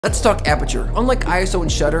Let's talk aperture. Unlike ISO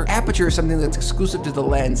and shutter, aperture is something that's exclusive to the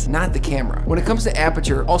lens, not the camera. When it comes to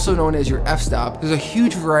aperture, also known as your f-stop, there's a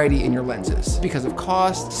huge variety in your lenses. Because of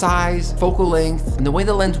cost, size, focal length, and the way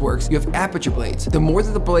the lens works, you have aperture blades. The more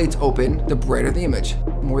that the blades open, the brighter the image.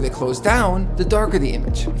 The more they close down, the darker the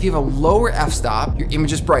image. If you have a lower f-stop, your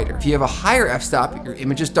image is brighter. If you have a higher f-stop, your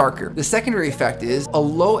image is darker. The secondary effect is a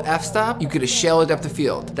low f-stop, you get a shallow depth of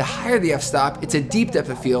field. The higher the f-stop, it's a deep depth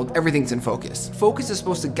of field, everything's in focus. Focus is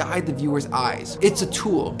supposed to guide the viewer's eyes. It's a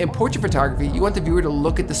tool. In portrait photography, you want the viewer to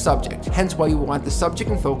look at the subject, hence why you want the subject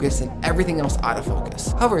in focus and everything else out of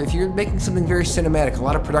focus. However, if you're making something very cinematic, a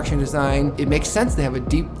lot of production design, it makes sense to have a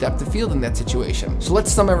deep depth of field in that situation. So let's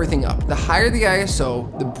sum everything up. The higher the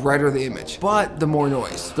ISO, the brighter the image, but the more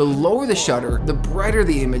noise. The lower the shutter, the brighter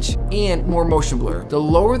the image and more motion blur. The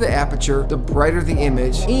lower the aperture, the brighter the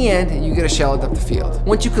image, and you get a shallow depth of field.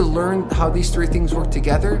 Once you can learn how these three things work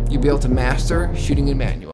together, you'll be able to master shooting in manual.